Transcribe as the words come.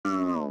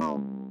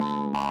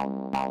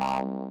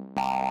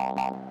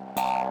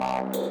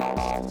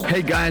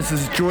Hey guys,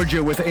 this is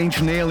Georgia with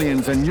Ancient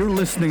Aliens, and you're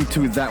listening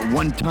to That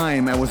One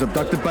Time I Was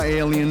Abducted by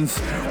Aliens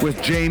with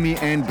Jamie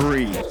and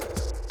Bree.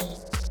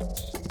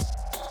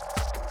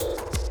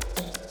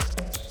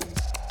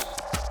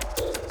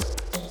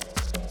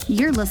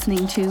 You're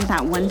listening to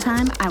That One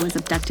Time I Was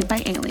Abducted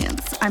by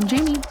Aliens. I'm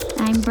Jamie.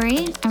 I'm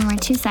Bree, and we're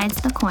two sides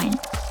of the coin.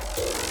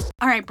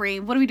 All right, Bree,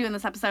 what do we do in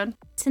this episode?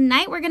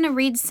 Tonight we're going to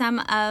read some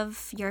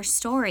of your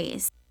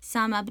stories,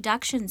 some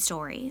abduction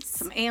stories.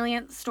 Some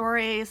alien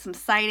stories, some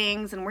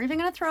sightings, and we're even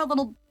going to throw a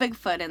little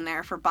Bigfoot in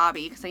there for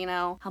Bobby, so you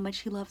know how much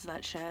he loves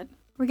that shit.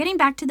 We're getting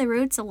back to the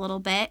roots a little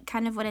bit,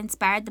 kind of what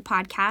inspired the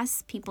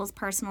podcast, people's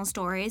personal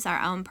stories,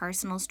 our own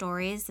personal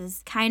stories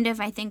is kind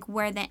of, I think,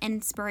 where the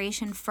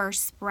inspiration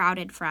first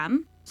sprouted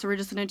from. So we're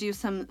just going to do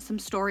some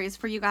stories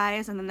for you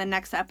guys, and then the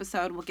next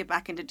episode we'll get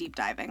back into deep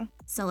diving.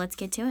 So let's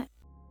get to it.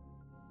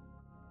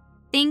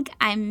 Think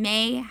I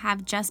may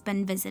have just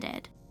been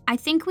visited. I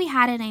think we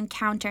had an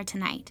encounter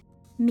tonight.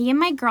 Me and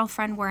my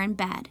girlfriend were in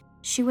bed.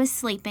 She was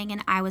sleeping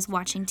and I was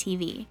watching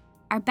TV.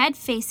 Our bed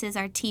faces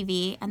our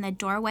TV and the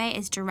doorway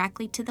is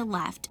directly to the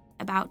left,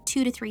 about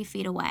 2 to 3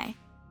 feet away.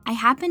 I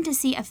happened to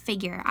see a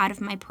figure out of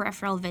my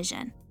peripheral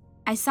vision.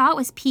 I saw it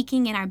was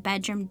peeking in our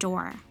bedroom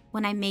door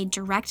when I made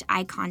direct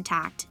eye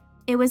contact.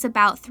 It was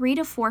about 3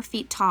 to 4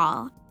 feet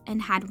tall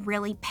and had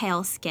really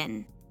pale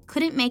skin.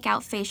 Couldn't make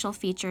out facial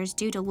features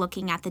due to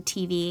looking at the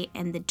TV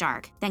in the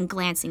dark, then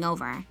glancing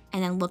over,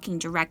 and then looking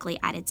directly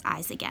at its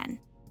eyes again.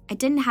 I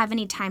didn't have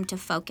any time to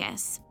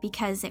focus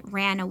because it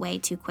ran away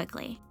too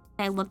quickly.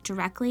 I looked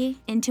directly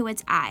into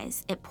its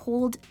eyes. It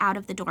pulled out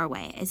of the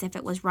doorway as if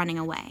it was running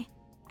away.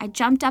 I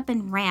jumped up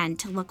and ran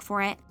to look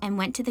for it and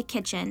went to the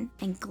kitchen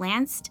and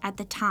glanced at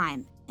the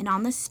time, and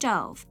on the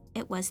stove,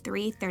 it was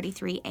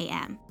 3:33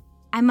 a.m.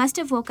 I must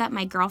have woke up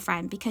my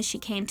girlfriend because she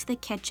came to the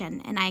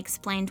kitchen and I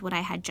explained what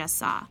I had just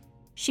saw.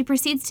 She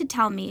proceeds to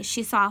tell me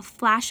she saw a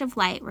flash of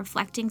light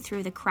reflecting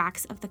through the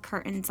cracks of the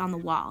curtains on the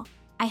wall.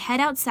 I head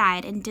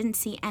outside and didn't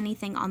see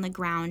anything on the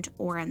ground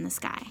or in the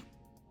sky.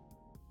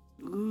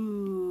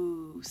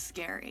 Ooh,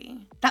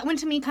 scary. That one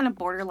to me kind of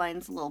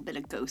borderlines a little bit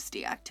of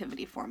ghosty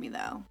activity for me,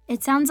 though.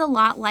 It sounds a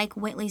lot like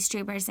Whitley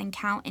Strieber's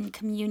encounter in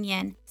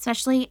Communion,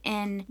 especially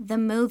in the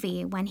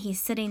movie when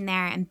he's sitting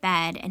there in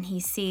bed and he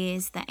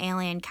sees the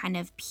alien kind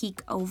of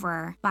peek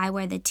over by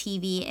where the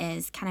TV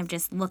is, kind of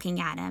just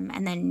looking at him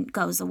and then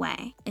goes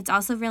away. It's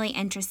also really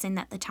interesting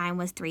that the time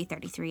was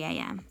 3:33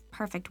 a.m.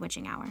 Perfect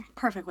witching hour.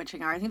 Perfect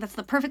witching hour. I think that's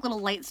the perfect little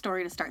light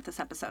story to start this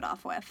episode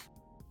off with.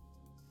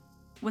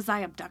 Was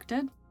I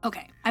abducted?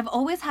 Okay, I've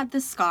always had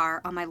this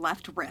scar on my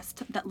left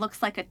wrist that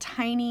looks like a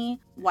tiny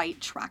white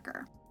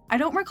tracker. I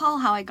don't recall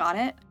how I got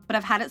it, but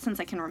I've had it since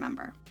I can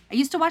remember. I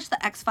used to watch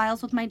the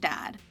X-Files with my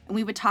dad, and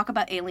we would talk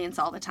about aliens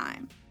all the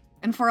time.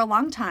 And for a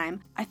long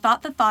time, I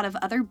thought the thought of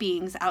other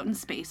beings out in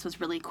space was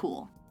really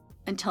cool.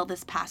 Until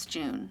this past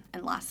June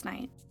and last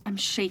night. I'm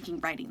shaking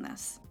writing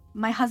this.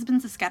 My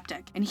husband's a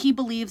skeptic, and he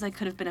believes I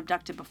could have been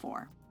abducted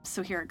before.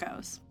 So here it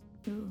goes.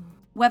 Ooh.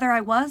 Whether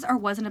I was or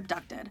wasn't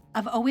abducted,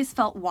 I've always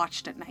felt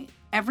watched at night.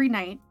 Every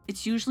night,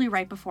 it's usually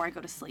right before I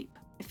go to sleep.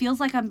 It feels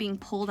like I'm being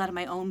pulled out of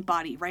my own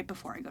body right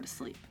before I go to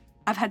sleep.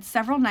 I've had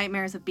several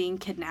nightmares of being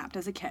kidnapped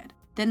as a kid.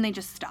 Then they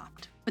just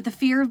stopped. But the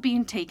fear of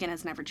being taken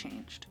has never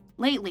changed.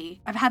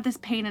 Lately, I've had this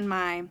pain in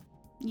my,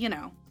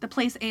 the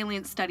place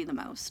aliens study the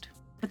most.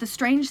 But the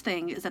strange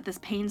thing is that this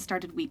pain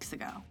started weeks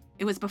ago.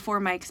 It was before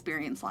my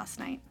experience last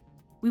night.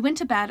 We went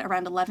to bed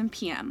around 11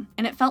 p.m.,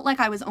 and it felt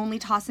like I was only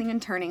tossing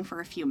and turning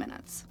for a few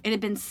minutes. It had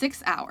been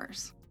 6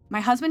 hours.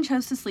 My husband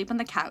chose to sleep on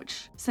the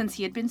couch since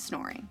he had been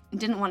snoring and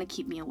didn't want to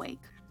keep me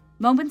awake.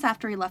 Moments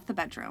after he left the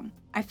bedroom,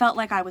 I felt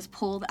like I was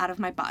pulled out of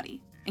my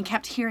body and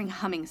kept hearing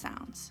humming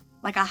sounds,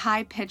 like a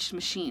high-pitched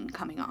machine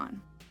coming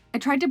on. I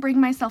tried to bring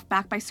myself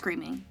back by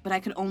screaming, but I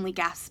could only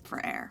gasp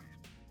for air.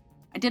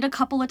 I did a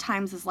couple of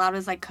times as loud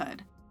as I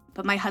could,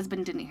 but my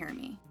husband didn't hear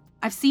me.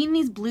 I've seen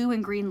these blue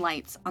and green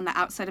lights on the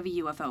outside of a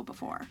UFO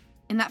before.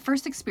 In that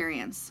first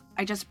experience,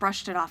 I just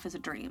brushed it off as a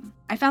dream.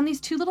 I found these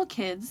 2 little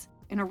kids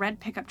in a red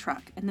pickup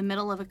truck in the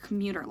middle of a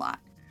commuter lot.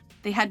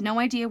 They had no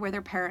idea where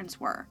their parents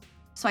were,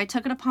 so I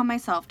took it upon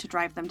myself to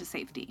drive them to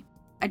safety.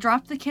 I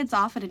dropped the kids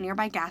off at a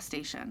nearby gas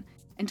station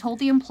and told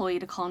the employee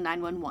to call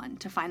 911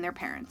 to find their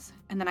parents,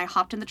 and then I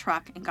hopped in the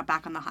truck and got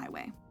back on the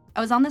highway.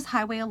 I was on this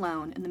highway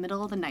alone in the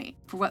middle of the night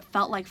for what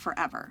felt like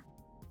forever.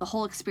 The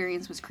whole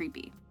experience was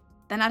creepy.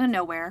 Then out of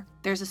nowhere,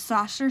 there's a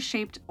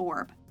saucer-shaped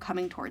orb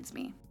coming towards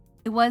me.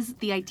 It was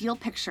the ideal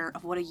picture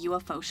of what a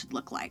UFO should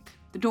look like.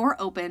 The door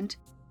opened,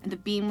 and the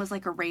beam was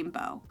like a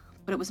rainbow,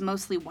 but it was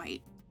mostly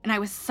white, and I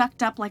was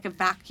sucked up like a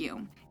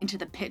vacuum into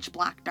the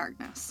pitch-black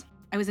darkness.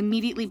 I was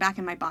immediately back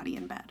in my body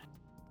in bed.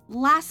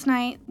 Last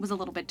night was a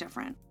little bit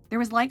different. There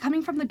was light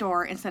coming from the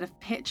door instead of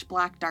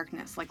pitch-black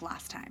darkness like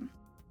last time.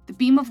 The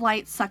beam of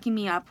light sucking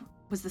me up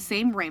was the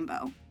same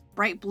rainbow,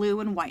 bright blue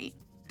and white.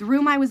 The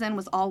room I was in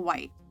was all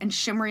white and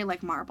shimmery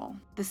like marble.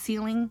 The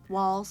ceiling,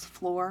 walls,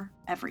 floor,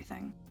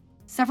 everything.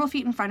 Several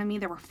feet in front of me,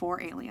 there were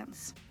 4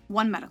 aliens,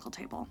 1 medical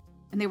table,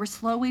 and they were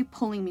slowly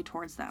pulling me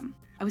towards them.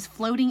 I was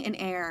floating in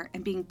air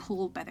and being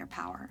pulled by their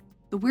power.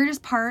 The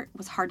weirdest part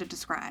was hard to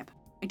describe.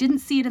 I didn't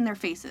see it in their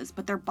faces,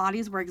 but their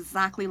bodies were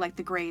exactly like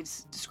the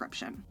grave's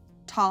description.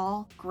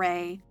 Tall,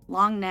 gray,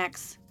 long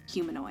necks,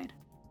 humanoid. It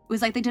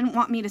was like they didn't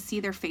want me to see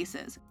their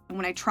faces, and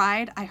when I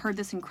tried, I heard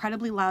this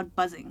incredibly loud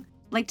buzzing,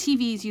 like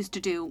TVs used to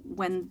do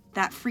when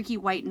that freaky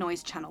white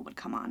noise channel would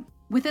come on.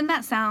 Within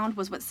that sound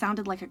was what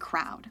sounded like a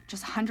crowd,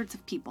 just hundreds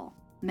of people.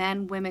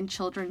 Men, women,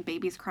 children,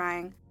 babies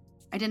crying.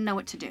 I didn't know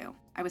what to do.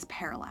 I was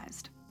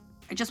paralyzed.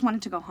 I just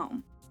wanted to go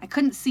home. I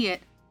couldn't see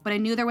it, but I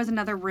knew there was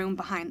another room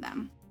behind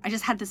them. I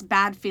just had this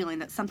bad feeling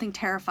that something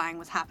terrifying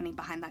was happening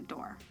behind that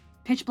door.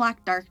 Pitch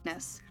black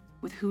darkness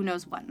with who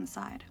knows what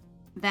inside.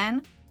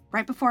 Then,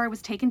 right before I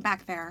was taken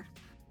back there,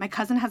 my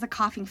cousin has a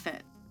coughing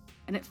fit,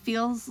 and it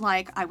feels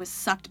like I was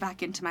sucked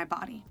back into my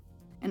body,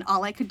 and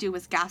all I could do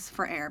was gasp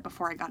for air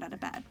before I got out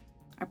of bed.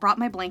 I brought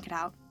my blanket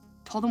out,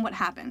 told him what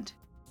happened.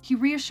 He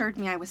reassured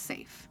me I was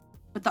safe,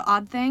 but the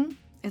odd thing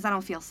is I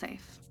don't feel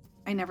safe.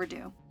 I never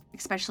do,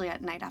 especially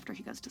at night after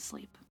he goes to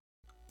sleep.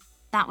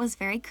 That was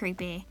very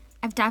creepy.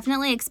 I've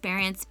definitely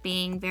experienced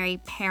being very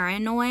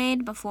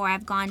paranoid before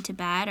I've gone to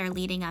bed or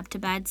leading up to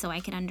bed, so I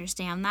can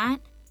understand that.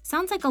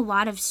 Sounds like a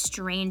lot of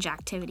strange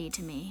activity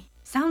to me.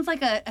 Sounds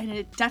like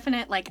a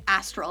definite,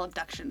 astral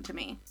abduction to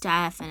me.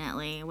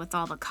 Definitely, with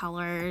all the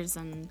colors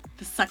and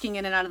the sucking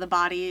in and out of the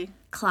body.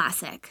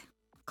 Classic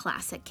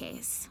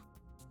case.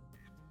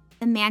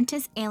 The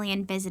mantis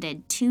alien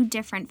visited 2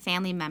 different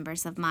family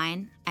members of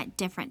mine at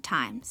different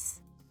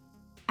times.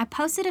 I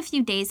posted a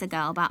few days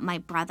ago about my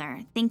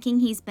brother thinking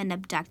he's been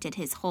abducted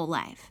his whole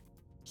life.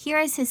 Here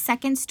is his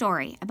second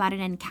story about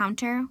an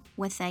encounter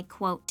with a,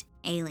 quote,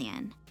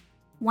 alien.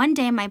 One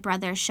day my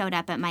brother showed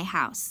up at my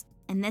house,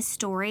 and this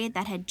story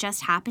that had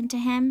just happened to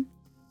him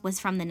was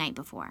from the night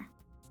before.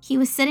 He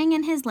was sitting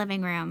in his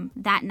living room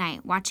that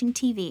night watching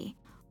TV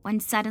when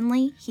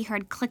suddenly he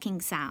heard clicking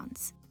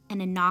sounds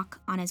and a knock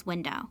on his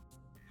window.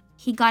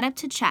 He got up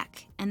to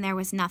check, and there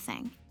was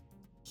nothing.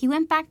 He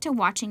went back to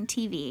watching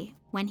TV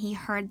when he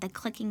heard the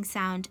clicking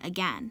sound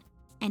again,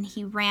 and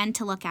he ran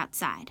to look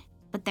outside,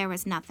 but there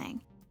was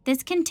nothing.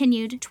 This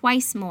continued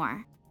twice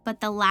more, but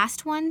the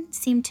last one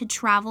seemed to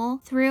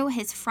travel through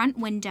his front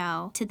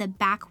window to the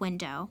back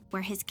window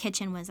where his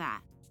kitchen was at.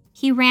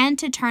 He ran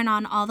to turn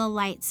on all the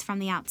lights from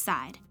the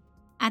outside.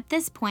 At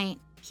this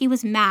point, he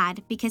was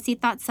mad because he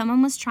thought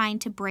someone was trying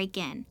to break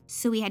in,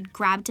 so he had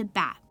grabbed a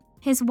bat.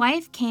 His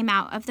wife came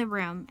out of the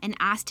room and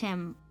asked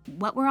him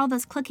what were all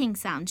those clicking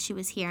sounds she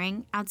was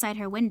hearing outside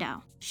her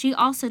window. She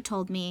also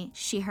told me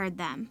she heard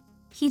them.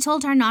 He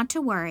told her not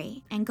to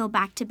worry and go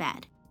back to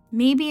bed.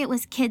 Maybe it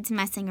was kids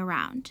messing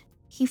around.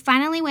 He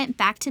finally went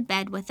back to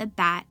bed with a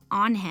bat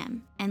on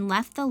him and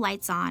left the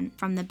lights on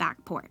from the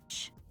back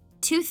porch.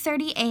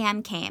 2:30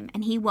 a.m. came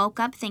and he woke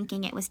up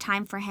thinking it was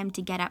time for him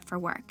to get up for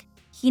work.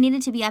 He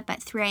needed to be up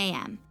at 3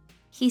 a.m.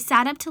 He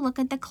sat up to look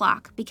at the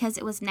clock because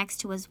it was next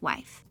to his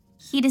wife.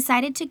 He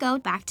decided to go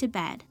back to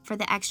bed for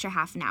the extra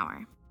half an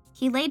hour.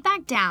 He laid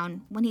back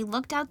down when he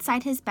looked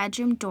outside his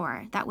bedroom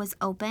door that was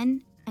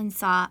open and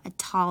saw a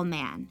tall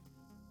man.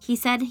 He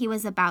said he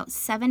was about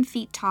 7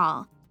 feet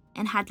tall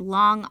and had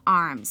long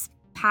arms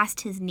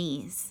past his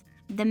knees.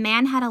 The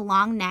man had a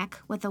long neck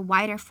with a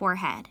wider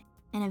forehead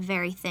and a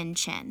very thin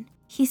chin.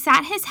 He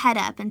sat his head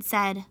up and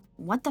said,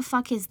 "What the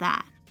fuck is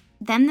that?"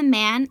 Then the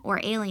man, or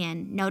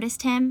alien,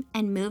 noticed him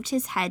and moved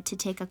his head to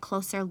take a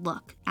closer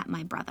look at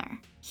my brother.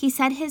 He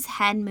said his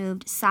head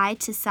moved side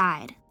to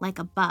side like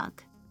a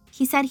bug.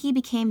 He said he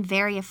became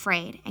very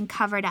afraid and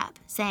covered up,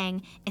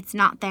 saying, "It's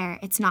not there,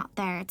 it's not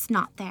there, it's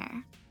not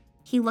there."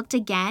 He looked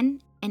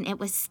again, and it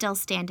was still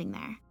standing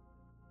there.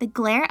 The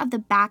glare of the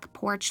back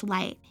porch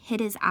light hit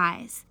his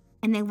eyes,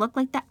 and they looked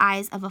like the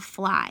eyes of a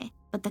fly,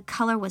 but the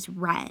color was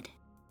red.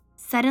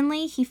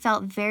 Suddenly, he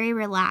felt very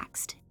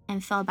relaxed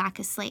and fell back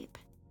asleep.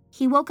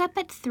 He woke up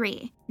at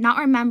 3, not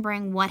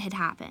remembering what had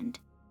happened.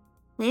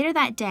 Later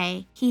that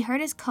day, he heard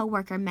his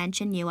coworker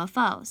mention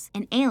UFOs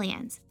and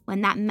aliens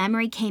when that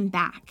memory came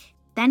back.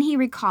 Then he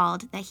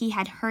recalled that he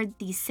had heard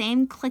these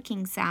same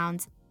clicking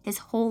sounds his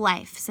whole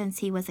life since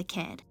he was a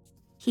kid.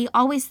 He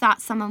always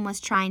thought someone was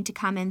trying to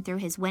come in through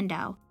his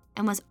window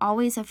and was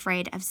always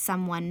afraid of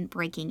someone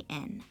breaking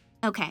in.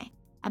 Okay,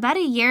 about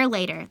a year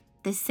later,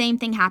 the same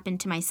thing happened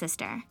to my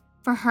sister.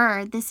 For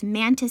her, this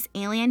mantis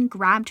alien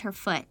grabbed her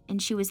foot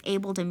and she was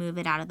able to move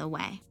it out of the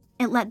way.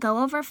 It let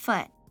go of her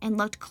foot and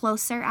looked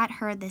closer at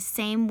her the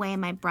same way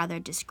my brother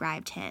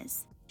described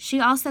his. She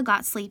also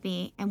got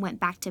sleepy and went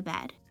back to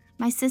bed.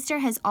 My sister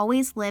has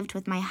always lived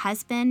with my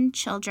husband,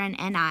 children,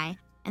 and I,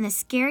 and the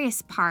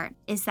scariest part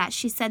is that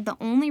she said the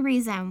only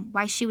reason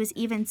why she was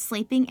even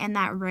sleeping in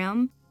that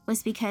room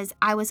was because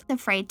I was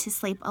afraid to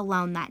sleep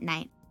alone that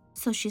night,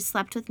 so she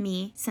slept with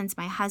me since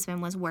my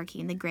husband was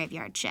working the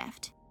graveyard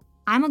shift.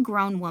 I'm a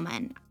grown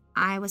woman.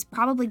 I was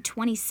probably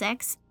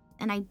 26,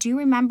 and I do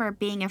remember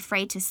being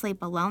afraid to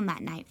sleep alone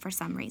that night for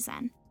some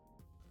reason.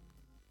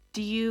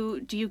 Do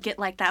you get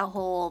that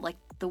whole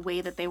the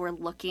way that they were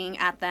looking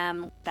at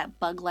them, that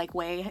bug-like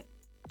way?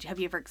 Have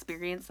you ever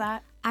experienced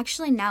that?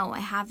 Actually, no, I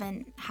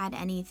haven't had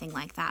anything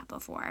like that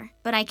before.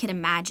 But I could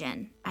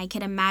imagine. I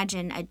could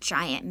imagine a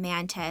giant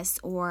mantis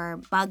or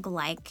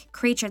bug-like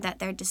creature that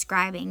they're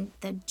describing,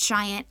 the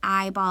giant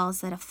eyeballs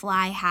that a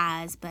fly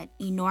has, but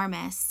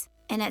enormous.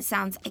 And it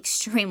sounds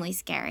extremely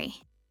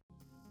scary.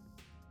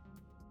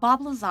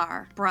 Bob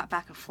Lazar brought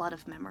back a flood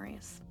of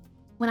memories.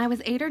 When I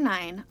was 8 or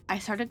 9, I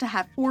started to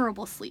have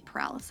horrible sleep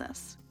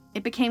paralysis.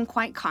 It became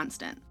quite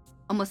constant,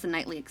 almost a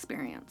nightly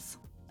experience.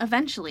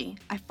 Eventually,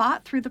 I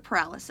fought through the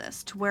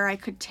paralysis to where I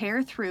could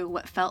tear through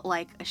what felt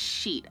like a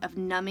sheet of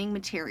numbing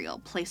material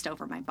placed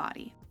over my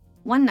body.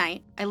 One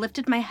night, I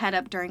lifted my head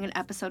up during an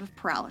episode of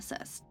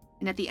paralysis,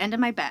 and at the end of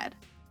my bed,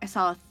 I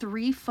saw a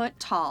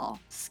 3-foot-tall,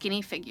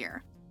 skinny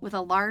figure with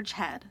a large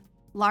head,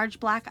 large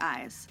black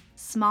eyes,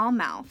 small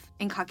mouth,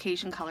 and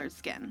Caucasian-colored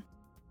skin.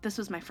 This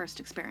was my first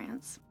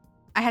experience.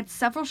 I had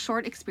several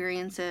short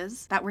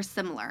experiences that were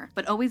similar,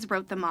 but always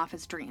wrote them off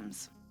as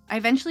dreams. I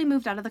eventually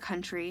moved out of the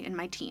country in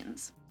my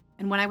teens.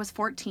 And when I was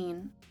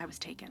 14, I was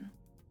taken.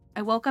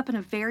 I woke up in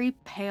a very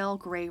pale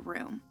gray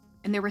room,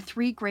 and there were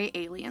 3 gray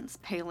aliens,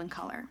 pale in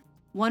color.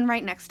 One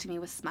right next to me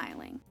was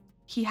smiling.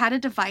 He had a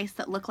device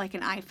that looked like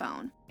an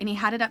iPhone, and he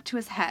had it up to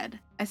his head,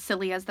 as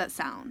silly as that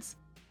sounds.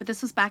 But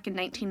this was back in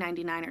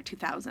 1999 or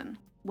 2000,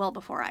 well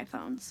before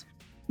iPhones.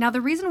 Now,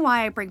 the reason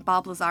why I bring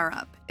Bob Lazar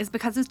up is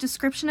because his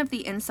description of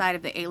the inside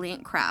of the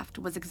alien craft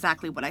was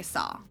exactly what I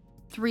saw.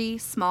 3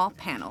 small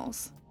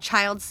panels,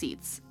 child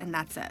seats, and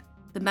that's it.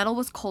 The metal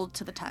was cold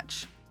to the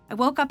touch. I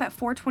woke up at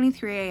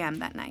 4:23 a.m.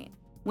 that night,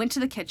 went to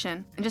the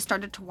kitchen, and just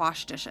started to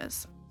wash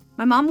dishes.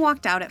 My mom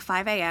walked out at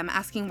 5 a.m.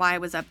 asking why I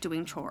was up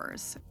doing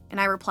chores,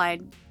 and I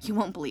replied, "You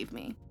won't believe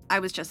me. I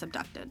was just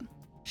abducted."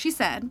 She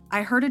said,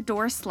 "I heard a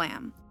door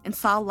slam and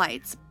saw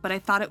lights, but I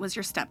thought it was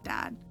your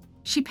stepdad."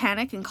 She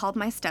panicked and called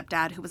my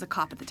stepdad, who was a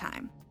cop at the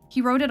time.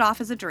 He wrote it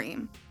off as a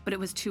dream, but it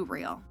was too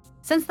real.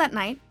 Since that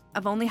night,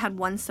 I've only had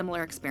one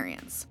similar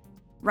experience.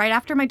 Right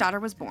after my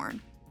daughter was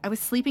born, I was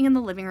sleeping in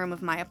the living room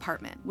of my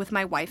apartment with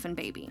my wife and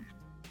baby.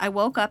 I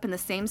woke up in the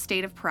same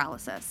state of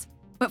paralysis,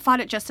 but fought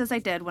it just as I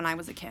did when I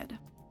was a kid.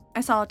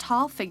 I saw a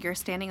tall figure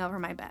standing over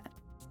my bed.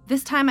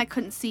 This time I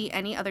couldn't see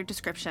any other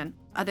description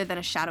other than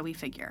a shadowy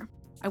figure.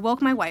 I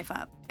woke my wife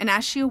up, and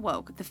as she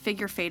awoke, the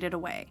figure faded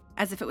away,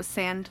 as if it was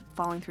sand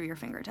falling through your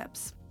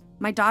fingertips.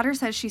 My daughter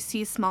says she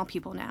sees small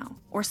people now,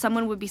 or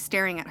someone would be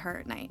staring at her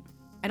at night.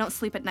 I don't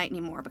sleep at night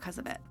anymore because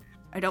of it.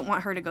 I don't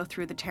want her to go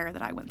through the terror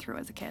that I went through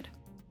as a kid.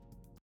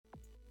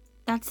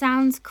 That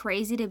sounds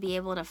crazy to be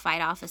able to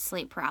fight off a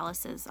sleep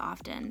paralysis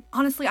often.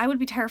 Honestly, I would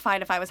be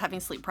terrified if I was having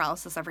sleep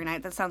paralysis every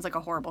night. That sounds like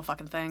a horrible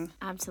fucking thing.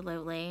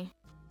 Absolutely.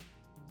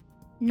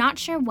 Not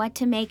sure what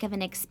to make of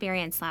an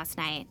experience last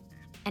night,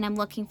 and I'm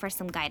looking for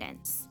some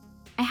guidance.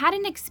 I had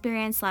an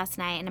experience last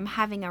night, and I'm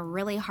having a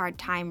really hard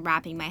time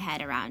wrapping my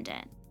head around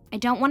it. I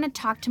don't want to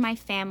talk to my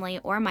family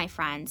or my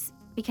friends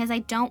because I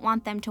don't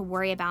want them to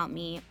worry about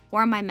me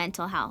or my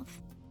mental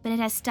health. But it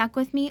has stuck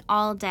with me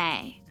all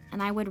day,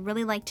 and I would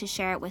really like to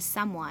share it with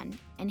someone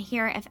and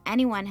hear if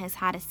anyone has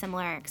had a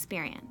similar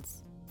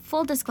experience.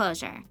 Full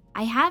disclosure,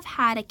 I have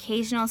had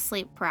occasional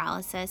sleep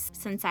paralysis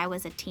since I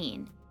was a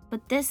teen,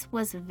 but this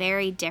was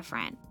very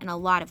different in a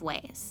lot of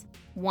ways.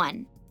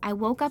 1. I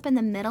woke up in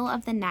the middle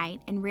of the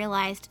night and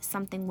realized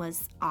something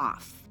was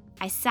off.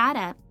 I sat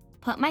up,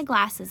 put my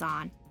glasses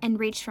on, and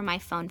reached for my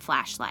phone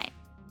flashlight.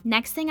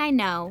 Next thing I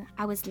know,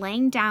 I was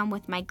laying down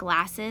with my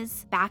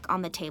glasses back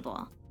on the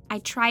table. I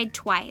tried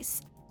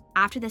twice.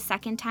 After the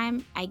second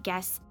time, I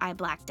guess I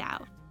blacked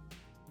out.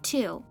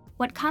 2.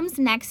 What comes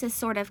next is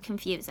sort of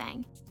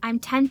confusing. I'm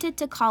tempted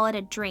to call it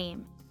a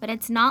dream, but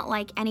it's not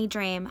like any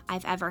dream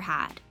I've ever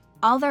had.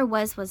 All there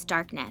was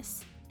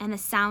darkness and the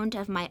sound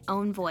of my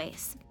own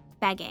voice,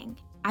 begging,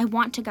 "I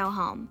want to go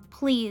home.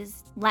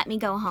 Please let me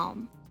go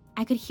home."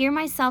 I could hear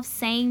myself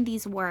saying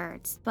these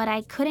words, but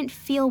I couldn't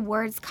feel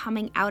words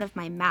coming out of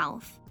my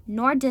mouth,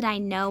 nor did I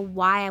know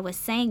why I was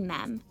saying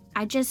them.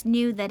 I just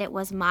knew that it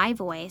was my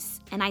voice,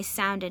 and I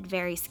sounded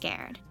very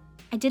scared.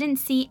 I didn't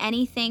see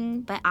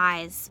anything but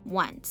eyes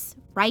once,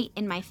 right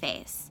in my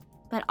face,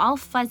 but all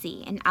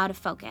fuzzy and out of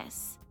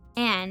focus.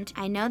 And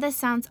I know this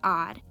sounds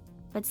odd,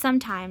 but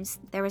sometimes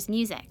there was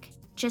music,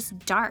 just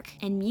dark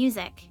and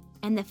music,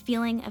 and the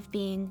feeling of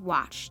being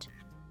watched.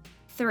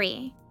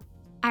 3.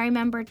 I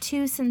remember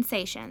 2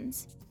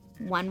 sensations.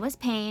 One was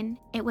pain.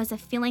 It was a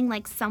feeling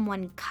like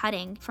someone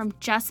cutting from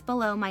just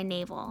below my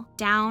navel,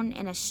 down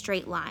in a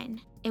straight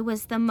line. It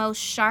was the most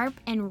sharp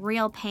and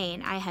real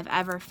pain I have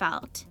ever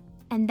felt.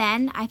 And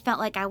then I felt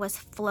like I was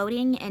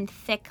floating in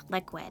thick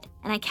liquid,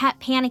 and I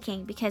kept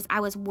panicking because I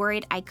was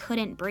worried I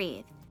couldn't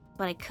breathe,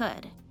 but I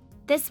could.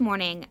 This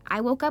morning,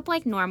 I woke up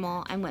like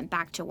normal and went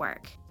back to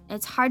work.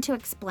 It's hard to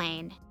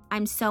explain.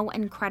 I'm so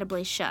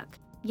incredibly shook,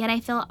 yet I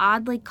feel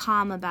oddly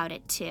calm about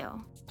it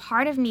too.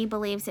 Part of me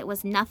believes it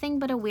was nothing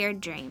but a weird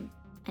dream.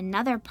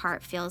 Another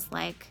part feels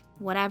like,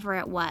 whatever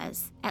it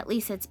was, at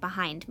least it's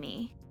behind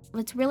me.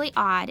 What's really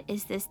odd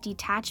is this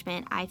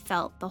detachment I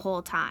felt the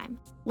whole time.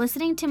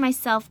 Listening to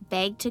myself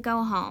beg to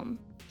go home,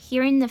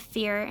 hearing the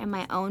fear in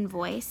my own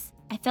voice,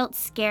 I felt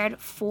scared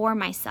for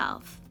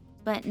myself.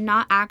 but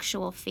not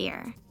actual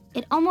fear.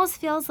 It almost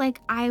feels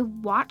like I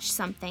watched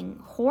something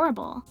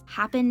horrible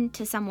happen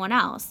to someone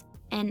else,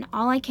 and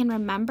all I can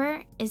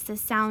remember is the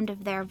sound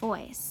of their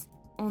voice.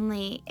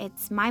 Only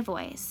it's my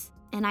voice,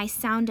 and I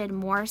sounded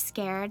more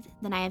scared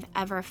than I have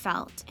ever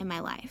felt in my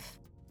life.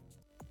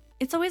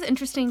 It's always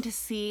interesting to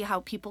see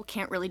how people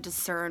can't really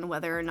discern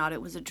whether or not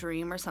it was a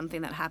dream or something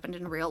that happened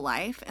in real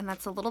life. And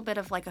that's a little bit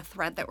of like a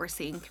thread that we're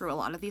seeing through a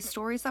lot of these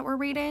stories that we're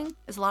reading,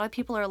 is a lot of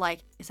people are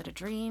like, is it a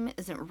dream?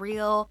 Is it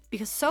real?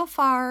 Because so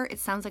far, it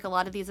sounds like a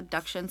lot of these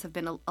abductions have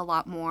been a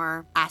lot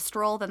more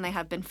astral than they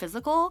have been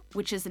physical,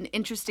 which is an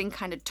interesting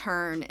kind of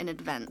turn in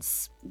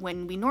events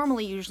when we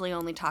normally usually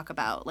only talk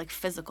about like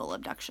physical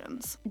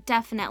abductions.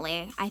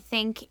 Definitely. I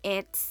think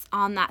it's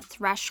on that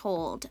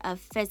threshold of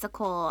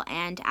physical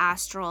and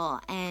astral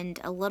and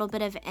a little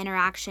bit of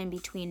interaction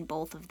between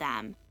both of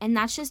them. And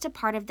that's just a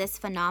part of this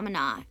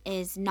phenomena,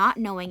 is not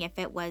knowing if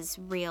it was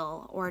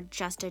real or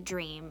just a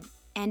dream.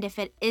 And if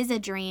it is a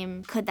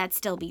dream, could that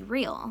still be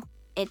real?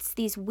 It's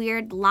these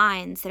weird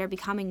lines that are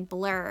becoming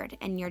blurred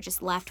and you're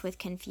just left with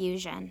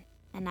confusion.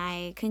 And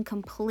I can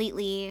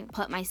completely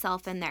put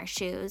myself in their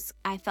shoes.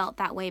 I felt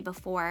that way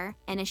before,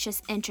 and it's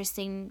just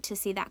interesting to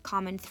see that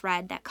common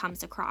thread that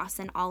comes across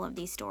in all of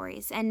these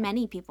stories and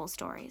many people's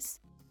stories.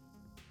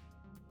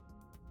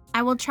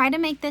 I will try to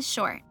make this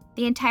short.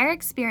 The entire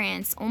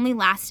experience only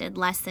lasted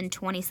less than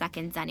 20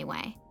 seconds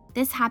anyway.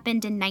 This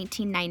happened in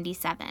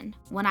 1997,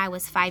 when I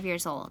was 5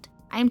 years old.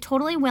 I am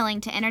totally willing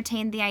to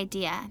entertain the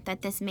idea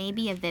that this may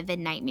be a vivid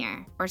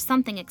nightmare or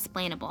something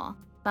explainable,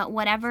 but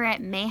whatever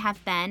it may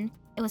have been,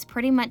 it was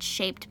pretty much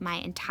shaped my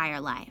entire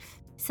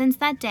life. Since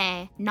that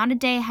day, not a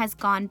day has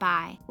gone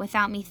by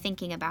without me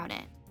thinking about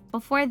it.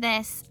 Before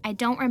this, I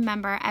don't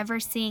remember ever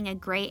seeing a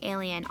gray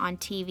alien on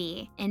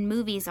TV, in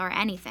movies or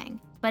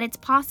anything, but it's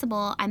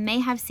possible I may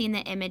have seen the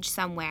image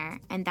somewhere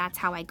and that's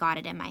how I got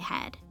it in my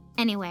head.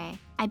 Anyway,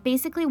 I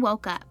basically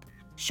woke up,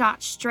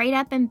 shot straight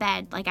up in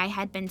bed like I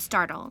had been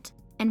startled,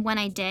 and when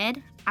I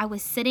did, I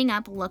was sitting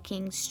up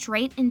looking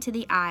straight into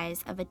the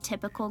eyes of a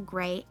typical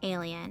gray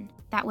alien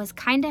that was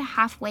kinda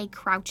halfway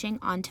crouching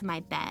onto my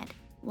bed,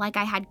 like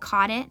I had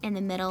caught it in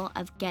the middle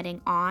of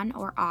getting on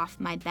or off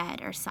my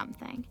bed or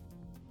something.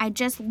 I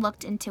just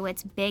looked into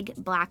its big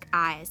black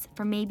eyes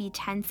for maybe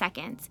 10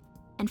 seconds,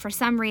 and for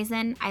some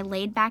reason, I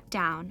laid back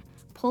down,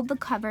 pulled the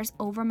covers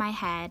over my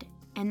head,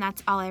 and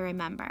that's all I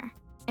remember.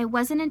 It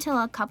wasn't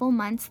until a couple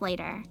months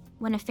later,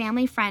 when a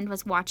family friend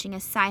was watching a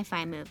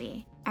sci-fi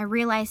movie, I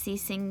realized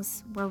these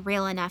things were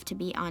real enough to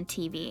be on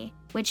TV,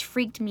 which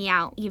freaked me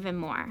out even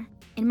more.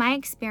 In my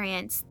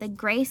experience, the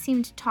gray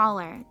seemed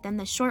taller than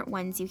the short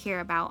ones you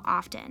hear about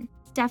often.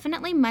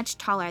 Definitely much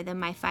taller than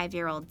my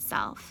 5-year-old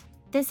self.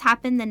 This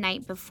happened the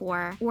night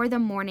before or the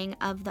morning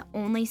of the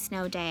only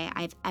snow day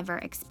I've ever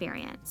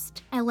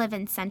experienced. I live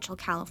in Central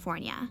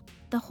California.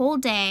 The whole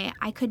day,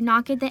 I could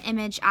not get the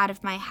image out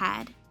of my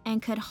head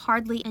and could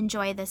hardly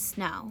enjoy the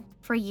snow.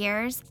 For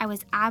years, I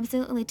was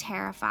absolutely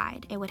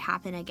terrified it would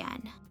happen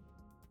again.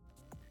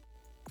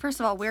 First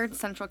of all, we're in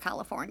Central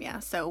California,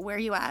 so where are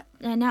you at?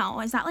 No,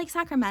 is that like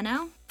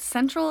Sacramento?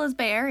 Central is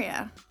Bay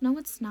Area. No,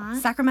 it's not.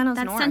 Sacramento's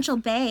That's north. Central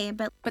Bay,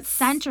 but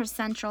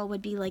Central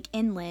would be like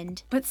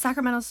inland. But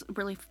Sacramento's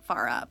really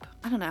far up.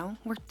 I don't know.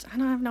 I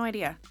have no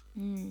idea.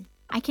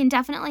 I can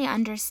definitely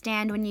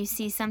understand when you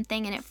see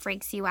something and it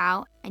freaks you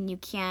out and you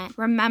can't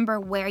remember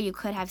where you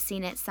could have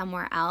seen it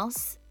somewhere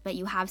else, but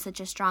you have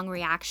such a strong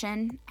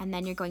reaction, and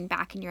then you're going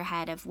back in your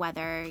head of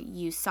whether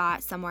you saw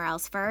it somewhere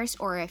else first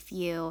or if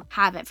you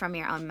have it from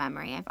your own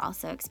memory. I've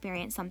also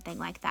experienced something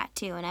like that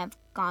too, and I've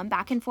gone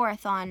back and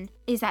forth on,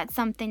 is that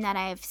something that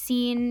I've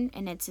seen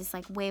and it's just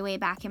like way, way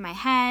back in my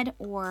head,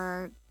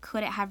 or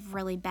could it have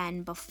really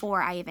been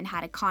before I even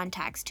had a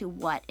context to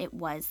what it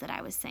was that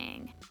I was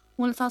saying?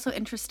 Well, it's also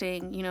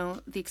interesting,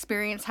 the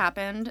experience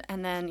happened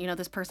and then,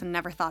 this person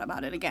never thought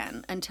about it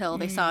again until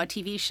they saw a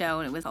TV show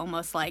and it was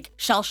almost like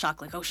shell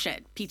shock, like, oh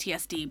shit,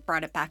 PTSD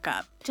brought it back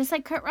up. Just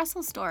like Kurt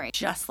Russell's story.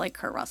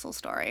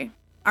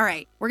 All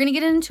right, we're going to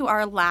get into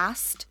our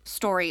last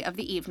story of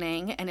the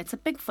evening, and it's a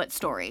Bigfoot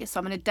story. So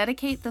I'm going to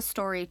dedicate this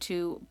story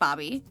to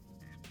Bobby.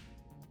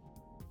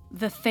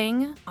 The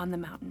Thing on the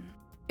Mountain.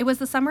 It was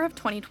the summer of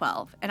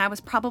 2012, and I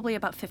was probably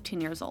about 15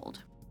 years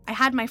old. I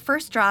had my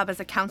first job as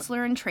a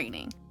counselor in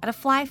training at a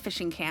fly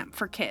fishing camp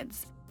for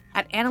kids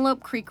at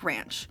Antelope Creek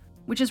Ranch,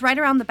 which is right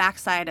around the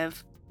backside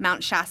of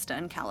Mount Shasta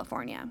in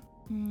California.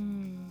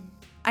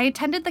 I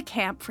attended the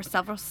camp for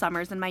several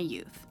summers in my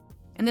youth,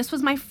 and this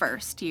was my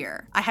first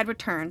year I had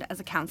returned as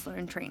a counselor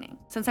in training,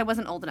 since I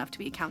wasn't old enough to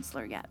be a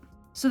counselor yet.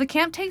 So the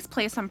camp takes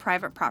place on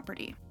private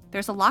property.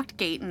 There's a locked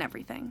gate and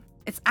everything.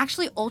 It's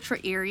actually ultra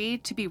eerie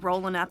to be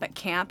rolling up at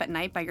camp at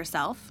night by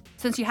yourself,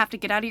 since you have to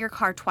get out of your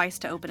car twice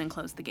to open and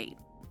close the gate.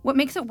 What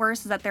makes it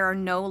worse is that there are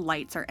no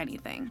lights or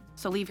anything,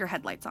 so leave your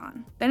headlights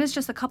on. Then it's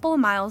just a couple of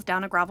miles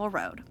down a gravel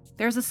road.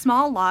 There's a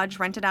small lodge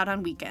rented out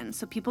on weekends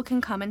so people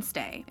can come and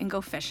stay and go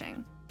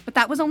fishing. But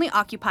that was only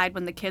occupied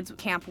when the kids'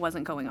 camp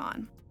wasn't going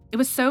on. It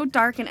was so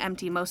dark and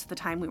empty most of the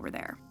time we were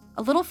there.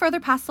 A little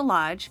further past the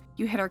lodge,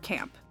 you hit our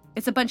camp.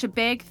 It's a bunch of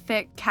big,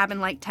 thick,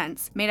 cabin-like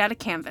tents made out of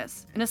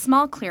canvas in a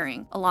small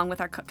clearing along with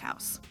our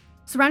cookhouse.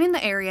 Surrounding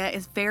the area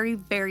is very,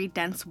 very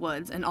dense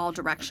woods in all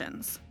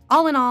directions.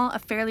 All in all, a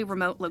fairly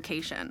remote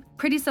location.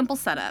 Pretty simple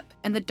setup,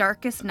 and the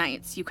darkest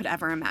nights you could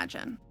ever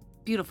imagine.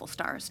 Beautiful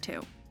stars,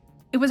 too.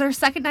 It was our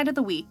second night of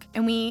the week,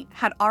 and we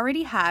had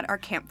already had our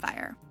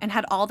campfire and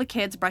had all the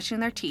kids brushing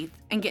their teeth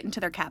and getting to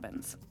their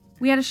cabins.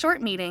 We had a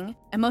short meeting,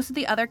 and most of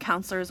the other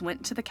counselors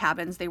went to the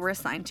cabins they were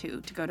assigned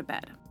to go to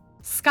bed.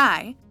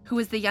 Sky, who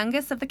was the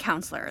youngest of the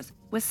counselors,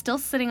 was still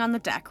sitting on the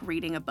deck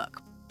reading a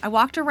book. I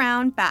walked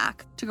around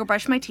back to go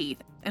brush my teeth,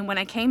 and when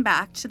I came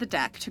back to the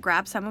deck to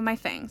grab some of my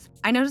things,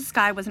 I noticed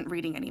Sky wasn't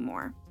reading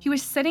anymore. He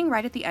was sitting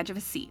right at the edge of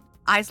his seat,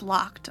 eyes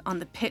locked on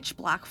the pitch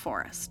black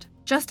forest.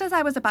 Just as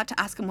I was about to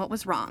ask him what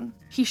was wrong,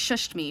 he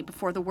shushed me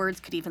before the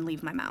words could even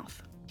leave my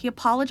mouth. He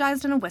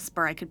apologized in a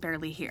whisper I could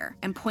barely hear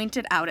and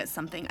pointed out at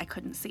something I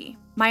couldn't see.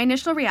 My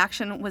initial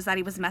reaction was that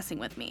he was messing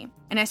with me,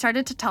 and I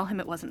started to tell him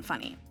it wasn't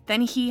funny.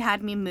 Then he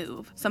had me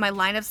move so my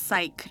line of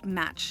sight could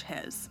match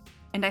his,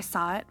 and I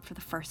saw it for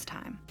the first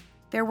time.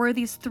 There were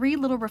these 3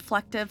 little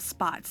reflective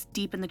spots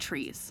deep in the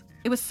trees.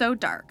 It was so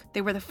dark,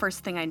 they were the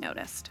first thing I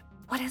noticed.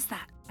 "What is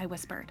that?" I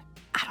whispered.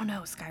 "I don't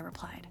know," Sky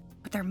replied,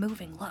 "but they're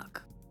moving,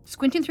 look."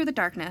 Squinting through the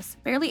darkness,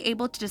 barely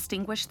able to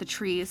distinguish the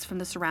trees from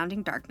the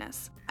surrounding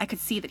darkness, I could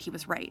see that he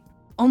was right.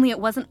 Only it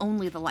wasn't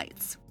only the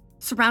lights.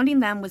 Surrounding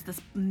them was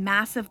this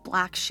massive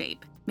black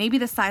shape, maybe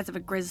the size of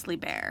a grizzly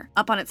bear,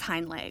 up on its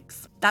hind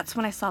legs. That's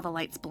when I saw the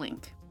lights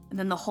blink, and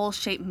then the whole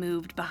shape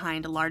moved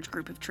behind a large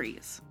group of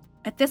trees.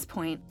 At this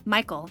point,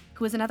 Michael,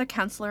 who is another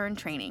counselor in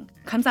training,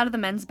 comes out of the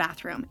men's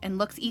bathroom and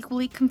looks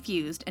equally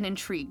confused and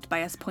intrigued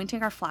by us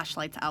pointing our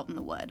flashlights out in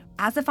the wood.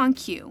 As if on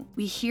cue,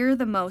 we hear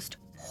the most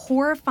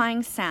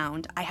horrifying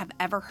sound I have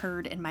ever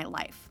heard in my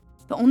life.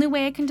 The only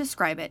way I can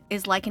describe it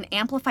is like an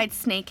amplified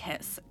snake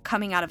hiss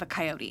coming out of a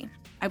coyote.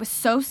 I was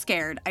so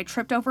scared, I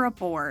tripped over a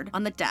board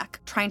on the deck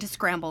trying to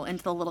scramble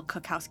into the little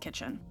cookhouse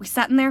kitchen. We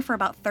sat in there for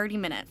about 30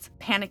 minutes,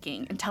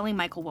 panicking and telling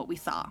Michael what we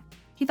saw.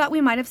 He thought we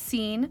might have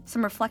seen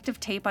some reflective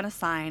tape on a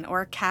sign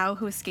or a cow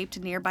who escaped a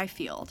nearby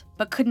field,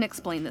 but couldn't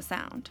explain the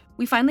sound.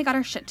 We finally got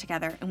our shit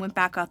together and went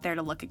back out there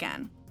to look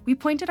again. We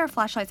pointed our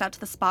flashlights out to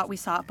the spot we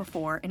saw it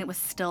before, and it was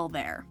still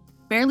there.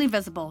 Barely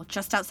visible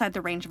just outside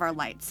the range of our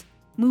lights,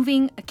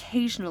 moving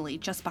occasionally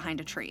just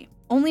behind a tree,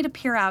 only to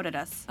peer out at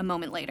us a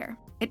moment later.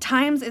 At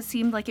times, it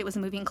seemed like it was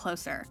moving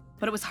closer,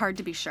 but it was hard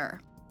to be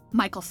sure.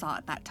 Michael saw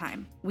it that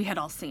time. We had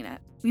all seen it.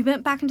 We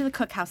went back into the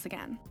cookhouse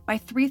again. By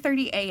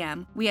 3:30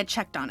 a.m., we had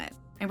checked on it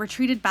and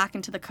retreated back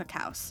into the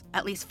cookhouse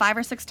at least 5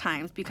 or 6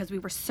 times because we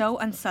were so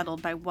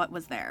unsettled by what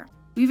was there.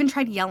 We even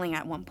tried yelling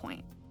at one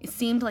point. It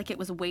seemed like it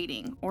was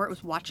waiting or it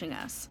was watching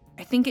us.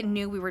 I think it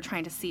knew we were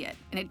trying to see it,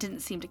 and it didn't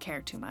seem to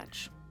care too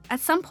much.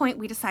 At some point,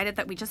 we decided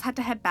that we just had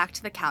to head back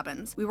to the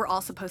cabins we were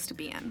all supposed to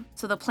be in.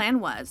 So the plan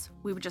was,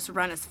 we would just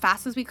run as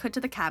fast as we could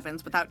to the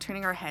cabins without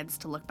turning our heads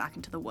to look back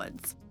into the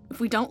woods. If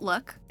we don't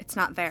look, it's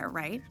not there,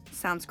 right?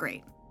 Sounds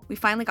great. We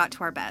finally got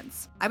to our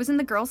beds. I was in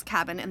the girls'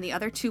 cabin and the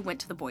other 2 went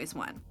to the boys'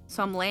 one.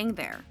 So I'm laying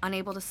there,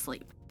 unable to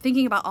sleep,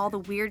 thinking about all the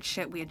weird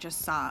shit we had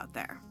just saw out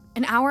there.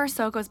 An hour or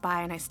so goes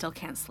by and I still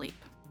can't sleep.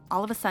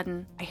 All of a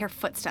sudden, I hear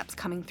footsteps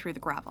coming through the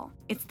gravel.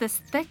 It's this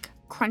thick,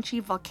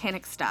 crunchy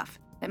volcanic stuff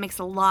that makes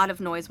a lot of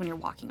noise when you're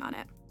walking on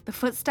it. The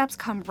footsteps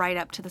come right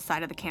up to the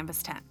side of the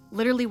canvas tent.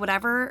 Literally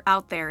whatever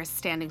out there is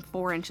standing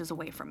 4 inches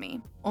away from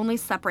me, only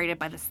separated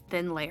by this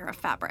thin layer of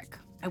fabric.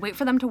 I wait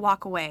for them to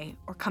walk away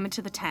or come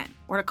into the tent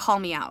or to call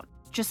me out.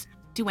 Just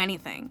do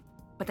anything.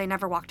 But they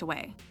never walked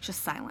away,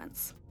 just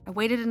silence. I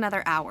waited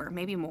another hour,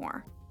 maybe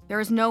more. There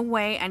is no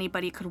way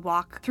anybody could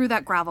walk through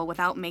that gravel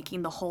without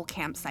making the whole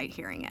campsite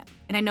hearing it.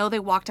 And I know they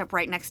walked up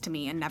right next to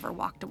me and never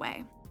walked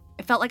away.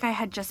 It felt like I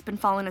had just been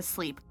falling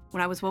asleep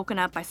when I was woken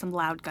up by some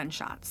loud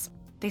gunshots.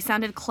 They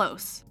sounded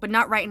close, but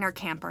not right in our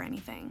camp or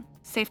anything.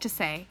 Safe to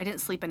say, I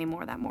didn't sleep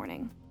anymore that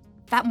morning.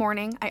 That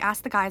morning, I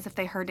asked the guys if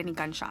they heard any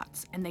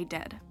gunshots, and they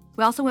did.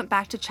 We also went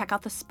back to check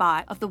out the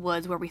spot of the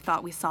woods where we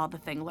thought we saw the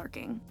thing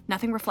lurking.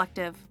 Nothing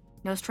reflective,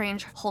 no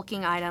strange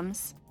hulking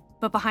items,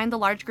 but behind the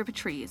large group of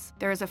trees,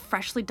 there is a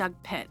freshly dug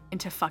pit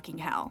into fucking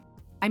hell.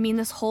 I mean,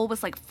 this hole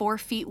was like 4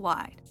 feet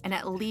wide and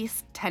at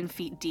least 10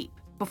 feet deep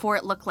before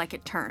it looked like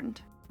it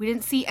turned. We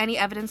didn't see any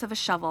evidence of a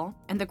shovel,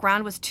 and the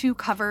ground was too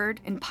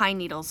covered in pine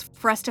needles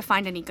for us to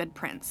find any good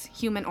prints,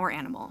 human or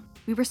animal.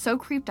 We were so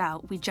creeped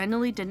out, we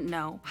genuinely didn't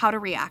know how to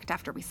react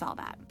after we saw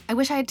that. I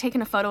wish I had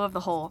taken a photo of the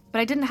hole, but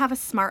I didn't have a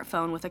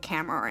smartphone with a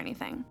camera or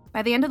anything.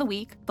 By the end of the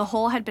week, the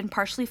hole had been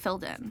partially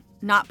filled in,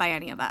 not by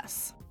any of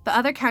us. The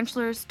other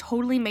counselors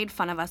totally made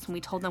fun of us when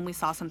we told them we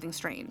saw something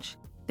strange.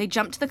 They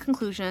jumped to the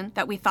conclusion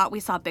that we thought we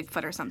saw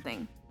Bigfoot or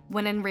something,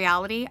 when in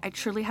reality, I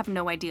truly have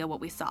no idea what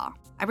we saw.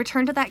 I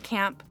returned to that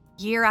camp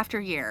year after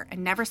year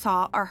and never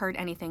saw or heard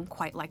anything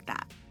quite like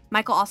that.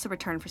 Michael also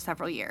returned for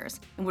several years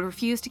and would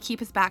refuse to keep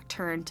his back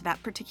turned to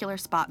that particular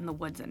spot in the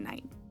woods at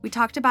night. We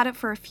talked about it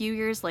for a few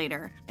years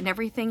later, and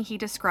everything he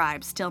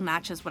described still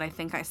matches what I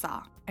think I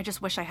saw. I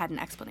just wish I had an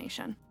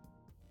explanation.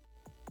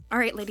 All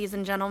right, ladies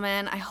and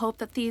gentlemen, I hope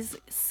that these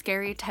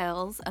scary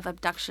tales of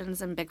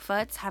abductions and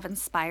Bigfoots have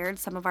inspired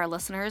some of our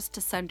listeners to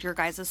send your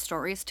guys'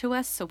 stories to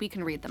us so we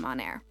can read them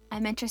on air.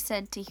 I'm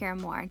interested to hear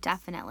more,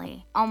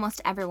 definitely. Almost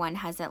everyone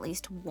has at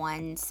least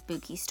one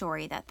spooky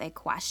story that they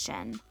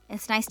question.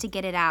 It's nice to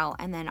get it out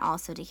and then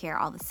also to hear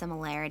all the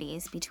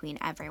similarities between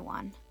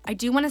everyone. I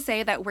do want to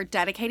say that we're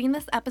dedicating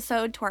this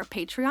episode to our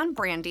Patreon,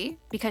 Brandy,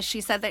 because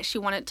she said that she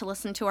wanted to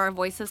listen to our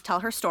voices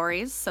tell her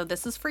stories. So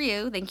this is for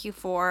you. Thank you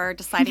for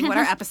deciding what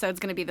our episode's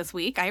going to be this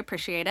week. I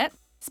appreciate it.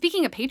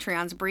 Speaking of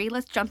Patreons, Bree,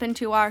 let's jump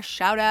into our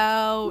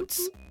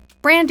shout-outs.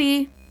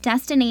 Brandy,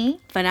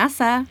 Destiny,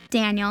 Vanessa,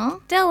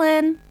 Daniel,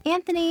 Dylan,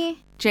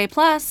 Anthony, J+,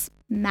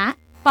 Matt,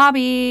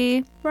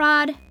 Bobby,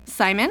 Rod,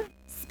 Simon,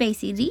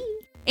 Spacey D,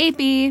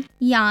 AP,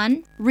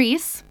 Jan,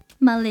 Reese,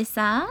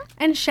 Melissa,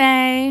 and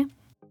Shay.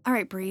 All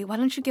right, Bree, why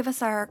don't you give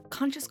us our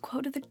conscious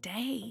quote of the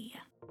day?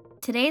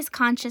 Today's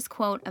conscious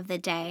quote of the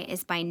day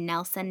is by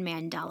Nelson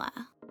Mandela.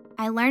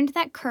 I learned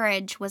that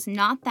courage was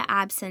not the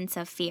absence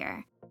of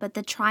fear, but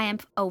the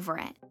triumph over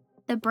it.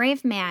 The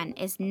brave man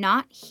is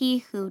not he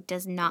who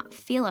does not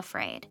feel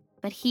afraid,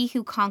 but he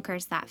who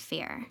conquers that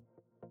fear.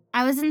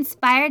 I was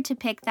inspired to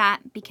pick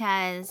that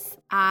because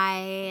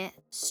I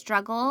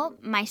struggle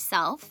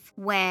myself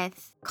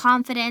with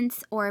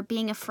confidence or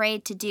being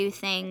afraid to do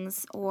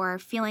things or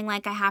feeling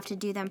like I have to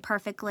do them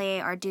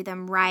perfectly or do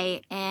them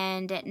right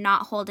and it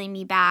not holding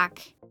me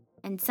back.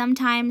 And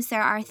sometimes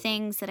there are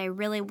things that I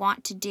really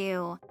want to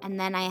do, and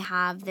then I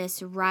have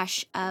this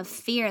rush of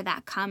fear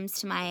that comes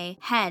to my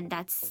head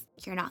that's,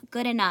 you're not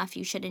good enough,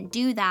 you shouldn't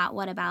do that,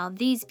 what about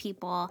these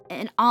people?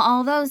 And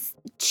all those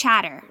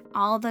chatter,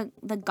 all the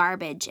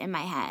garbage in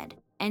my head.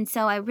 And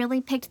so I really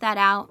picked that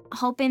out,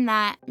 hoping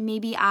that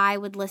maybe I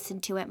would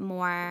listen to it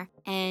more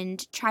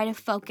and try to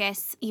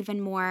focus even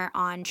more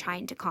on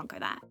trying to conquer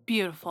that.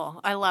 Beautiful.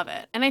 I love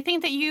it. And I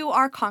think that you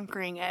are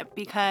conquering it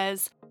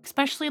because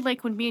especially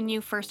like when me and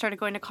you first started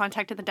going to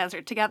Contact in the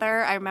Desert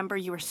together, I remember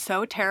you were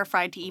so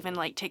terrified to even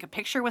like take a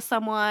picture with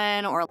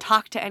someone or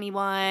talk to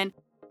anyone.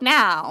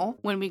 Now,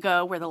 when we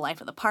go, we're the life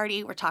of the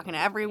party. We're talking to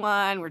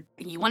everyone.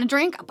 You want a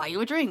drink? I'll buy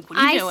you a drink. What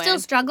are you doing? I still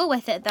struggle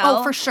with it, though.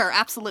 Oh, for sure.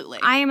 Absolutely.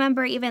 I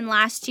remember even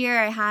last year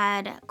I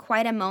had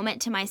quite a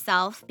moment to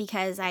myself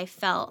because I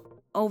felt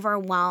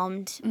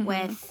overwhelmed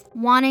with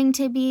wanting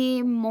to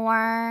be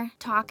more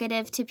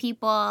talkative to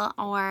people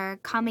or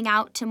coming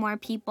out to more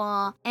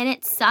people. And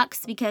it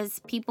sucks because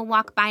people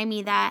walk by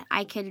me that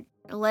I could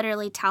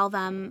literally tell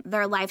them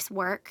their life's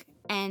work.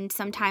 And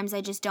sometimes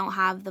I just don't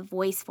have the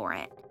voice for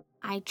it.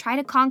 I try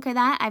to conquer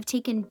that. I've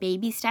taken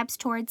baby steps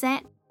towards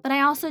it, but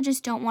I also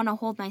just don't want to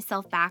hold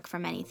myself back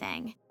from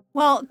anything.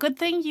 Well, good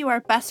thing you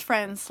are best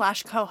friends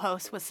 /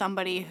 co-host with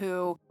somebody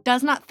who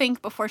does not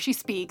think before she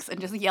speaks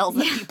and just yells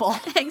at people.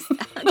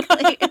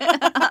 Exactly.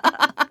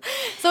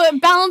 So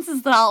it balances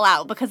it all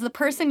out because the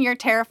person you're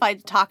terrified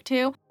to talk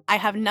to, I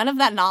have none of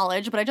that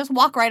knowledge, but I just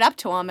walk right up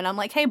to them and I'm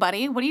like, hey,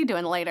 buddy, what are you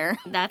doing later?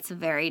 That's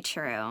very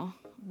true.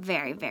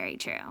 Very, very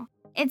true.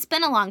 It's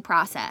been a long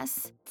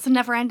process. It's a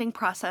never-ending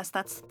process.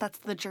 That's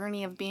the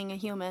journey of being a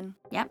human.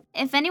 Yep.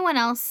 If anyone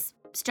else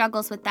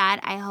struggles with that,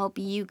 I hope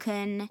you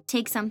can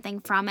take something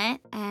from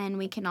it and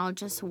we can all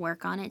just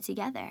work on it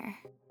together.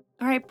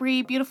 All right,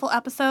 Bree, beautiful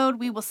episode.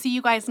 We will see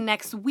you guys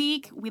next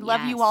week. We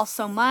love you all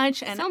so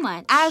much. And so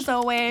much. As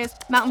always,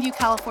 Mountain View,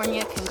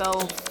 California can go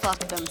fuck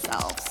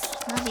themselves.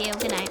 Love you.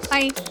 Good night.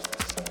 Bye.